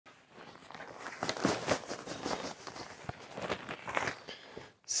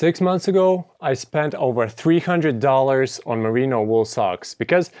6 months ago, I spent over $300 on merino wool socks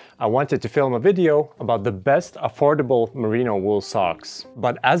because I wanted to film a video about the best affordable merino wool socks.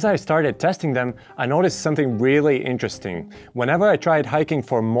 But as I started testing them, I noticed something really interesting. Whenever I tried hiking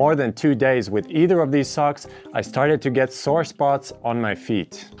for more than 2 days with either of these socks, I started to get sore spots on my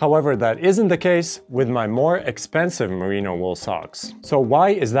feet. However, that isn't the case with my more expensive merino wool socks. So why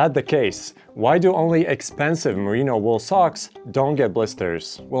is that the case? Why do only expensive merino wool socks don't get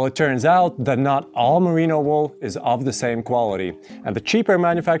blisters? Well, it turns out that not all merino wool is of the same quality, and the cheaper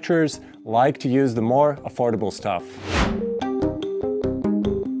manufacturers like to use the more affordable stuff.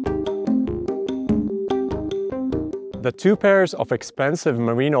 The two pairs of expensive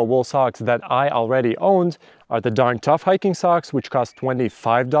merino wool socks that I already owned are the Darn Tough hiking socks, which cost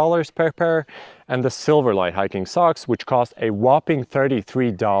 $25 per pair, and the Silverlight hiking socks, which cost a whopping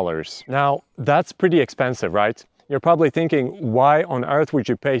 $33. Now, that's pretty expensive, right? You're probably thinking, why on earth would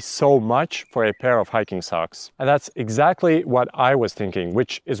you pay so much for a pair of hiking socks? And that's exactly what I was thinking,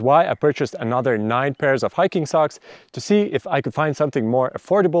 which is why I purchased another 9 pairs of hiking socks to see if I could find something more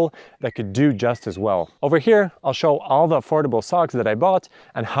affordable that could do just as well. Over here, I'll show all the affordable socks that I bought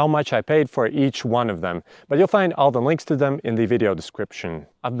and how much I paid for each one of them, but you'll find all the links to them in the video description.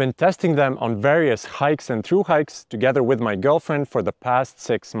 I've been testing them on various hikes and thru hikes together with my girlfriend for the past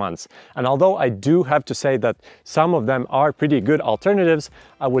 6 months. And although I do have to say that some of them are pretty good alternatives,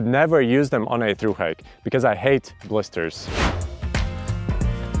 I would never use them on a thru hike because I hate blisters.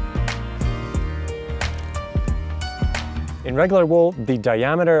 In regular wool, the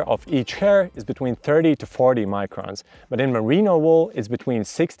diameter of each hair is between 30 to 40 microns, but in merino wool, it's between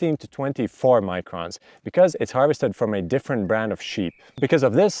 16 to 24 microns because it's harvested from a different brand of sheep. Because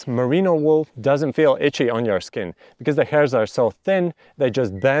of this, merino wool doesn't feel itchy on your skin because the hairs are so thin, they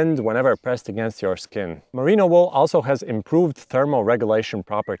just bend whenever pressed against your skin. Merino wool also has improved thermal regulation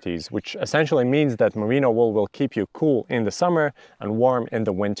properties, which essentially means that merino wool will keep you cool in the summer and warm in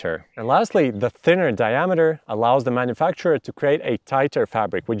the winter. And lastly, the thinner diameter allows the manufacturer to create a tighter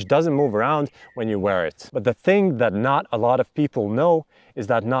fabric which doesn't move around when you wear it. But the thing that not a lot of people know is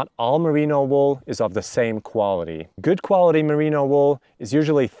that not all merino wool is of the same quality. Good quality merino wool is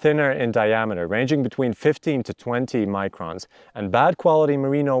usually thinner in diameter, ranging between 15 to 20 microns, and bad quality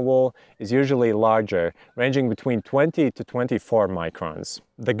merino wool is usually larger, ranging between 20 to 24 microns.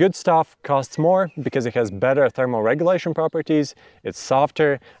 The good stuff costs more because it has better thermal regulation properties, it's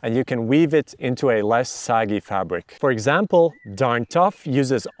softer, and you can weave it into a less saggy fabric. For example, Darn Tough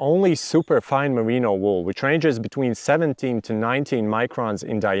uses only super fine merino wool, which ranges between 17 to 19 microns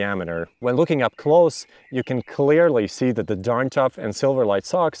in diameter. When looking up close, you can clearly see that the Darn Tough and Silverlight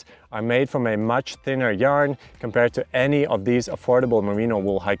socks are made from a much thinner yarn compared to any of these affordable merino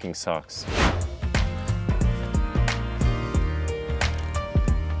wool hiking socks.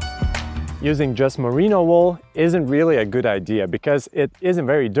 Using just merino wool isn't really a good idea because it isn't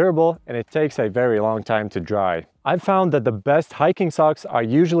very durable and it takes a very long time to dry. I've found that the best hiking socks are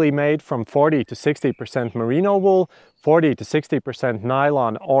usually made from 40 to 60% merino wool, 40 to 60%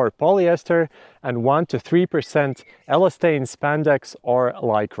 nylon or polyester, and 1 to 3% elastane, spandex, or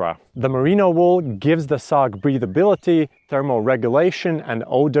lycra. The merino wool gives the sock breathability, thermal regulation, and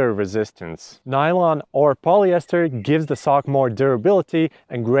odor resistance. Nylon or polyester gives the sock more durability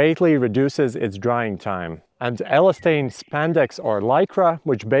and greatly reduces its drying time. And elastane, spandex, or lycra,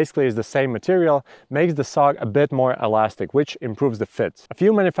 which basically is the same material, makes the sock a bit more elastic, which improves the fit. A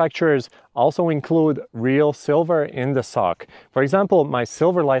few manufacturers also include real silver in the sock. For example, my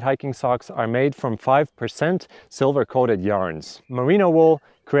Silverlight hiking socks are made from 5% silver-coated yarns. Merino wool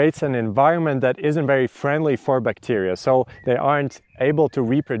creates an environment that isn't very friendly for bacteria, so they aren't able to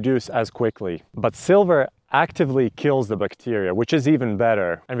reproduce as quickly. But silver actively kills the bacteria, which is even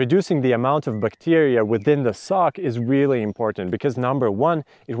better. And reducing the amount of bacteria within the sock is really important because number 1,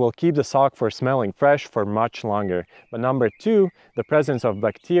 it will keep the sock from smelling fresh for much longer. But number 2, the presence of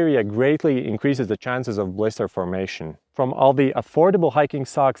bacteria greatly increases the chances of blister formation. From all the affordable hiking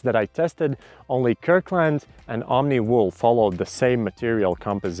socks that I tested, only Kirkland and Omni Wool followed the same material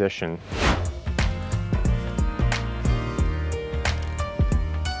composition.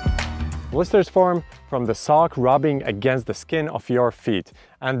 Blisters form from the sock rubbing against the skin of your feet,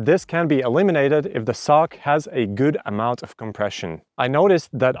 and this can be eliminated if the sock has a good amount of compression. I noticed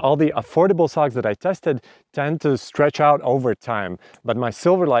that all the affordable socks that I tested tend to stretch out over time, but my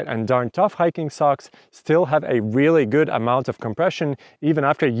Silverlight and Darn Tough hiking socks still have a really good amount of compression even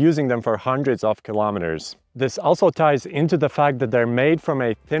after using them for hundreds of kilometers. This also ties into the fact that they're made from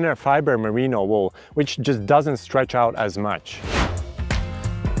a thinner fiber merino wool, which just doesn't stretch out as much.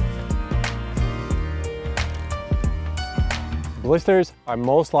 Blisters are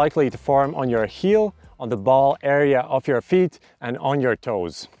most likely to form on your heel, on the ball area of your feet, and on your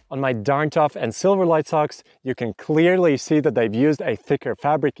toes. On my Darn Tough and Silverlight socks, you can clearly see that they've used a thicker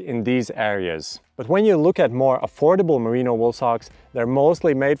fabric in these areas. But when you look at more affordable merino wool socks, they're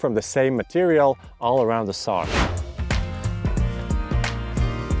mostly made from the same material all around the sock.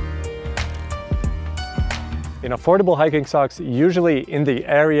 In affordable hiking socks, usually in the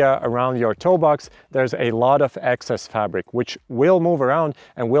area around your toe box, there's a lot of excess fabric, which will move around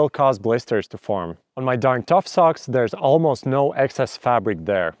and will cause blisters to form. On my Darn Tough socks, there's almost no excess fabric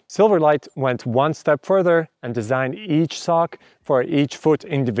there. Silverlight went one step further and designed each sock for each foot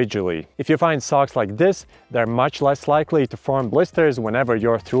individually. If you find socks like this, they're much less likely to form blisters whenever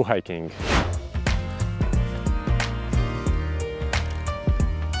you're through hiking.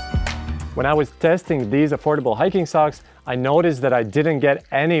 When I was testing these affordable hiking socks, I noticed that I didn't get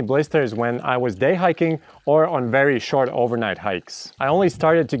any blisters when I was day hiking or on very short overnight hikes. I only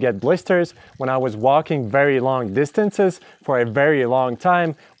started to get blisters when I was walking very long distances for a very long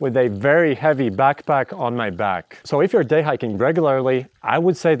time with a very heavy backpack on my back. So if you're day hiking regularly, I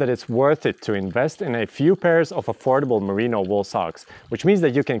would say that it's worth it to invest in a few pairs of affordable merino wool socks, which means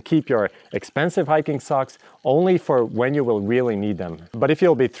that you can keep your expensive hiking socks only for when you will really need them. But if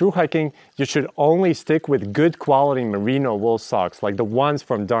you'll be through hiking, you should only stick with good quality merino wool socks like the ones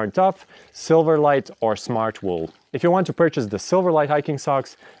from Darn Tough, Silverlight, or Smart Wool. If you want to purchase the Silverlight hiking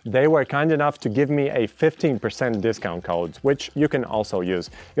socks, they were kind enough to give me a 15% discount code, which you can also use.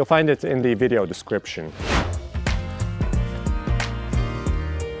 You'll find it in the video description.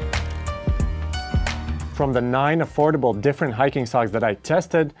 From the 9 affordable different hiking socks that I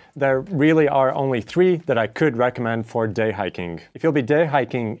tested, there really are only 3 that I could recommend for day hiking. If you'll be day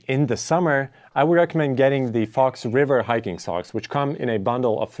hiking in the summer, I would recommend getting the Fox River hiking socks, which come in a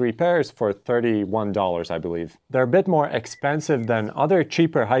bundle of 3 pairs for $31, I believe. They're a bit more expensive than other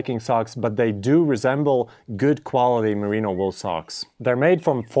cheaper hiking socks, but they do resemble good quality merino wool socks. They're made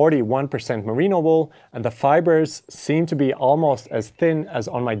from 41% merino wool, and the fibers seem to be almost as thin as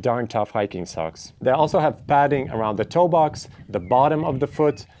on my Darn Tough hiking socks. They also have padding around the toe box, the bottom of the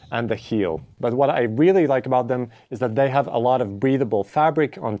foot, and the heel. But what I really like about them is that they have a lot of breathable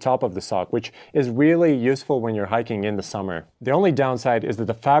fabric on top of the sock, which is really useful when you're hiking in the summer. The only downside is that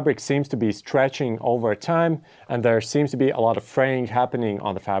the fabric seems to be stretching over time, and there seems to be a lot of fraying happening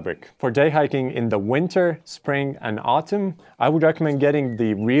on the fabric. For day hiking in the winter, spring, and autumn, I would recommend getting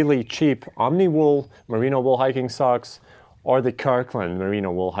the really cheap Omni Wool merino wool hiking socks or the Kirkland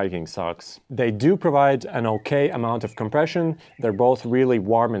merino wool hiking socks. They do provide an okay amount of compression, they're both really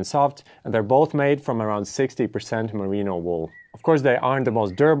warm and soft, and they're both made from around 60% merino wool. Of course, they aren't the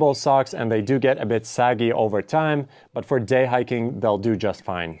most durable socks and they do get a bit saggy over time, but for day hiking, they'll do just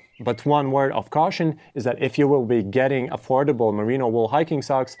fine. But one word of caution is that if you will be getting affordable merino wool hiking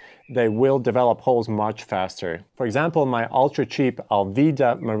socks, they will develop holes much faster. For example, my ultra cheap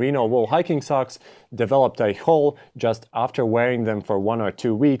Alvida merino wool hiking socks developed a hole just after wearing them for 1 or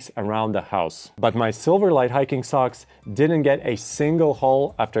 2 weeks around the house. But my Silverlight hiking socks didn't get a single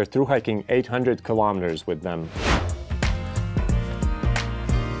hole after through hiking 800 kilometers with them.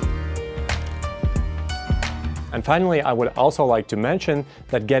 And finally, I would also like to mention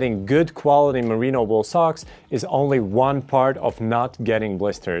that getting good quality merino wool socks is only one part of not getting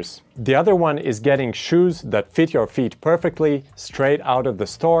blisters. The other one is getting shoes that fit your feet perfectly, straight out of the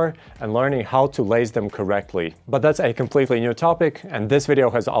store, and learning how to lace them correctly. But that's a completely new topic, and this video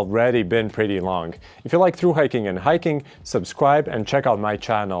has already been pretty long. If you like through hiking and hiking, subscribe and check out my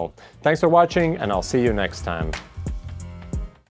channel. Thanks for watching, and I'll see you next time.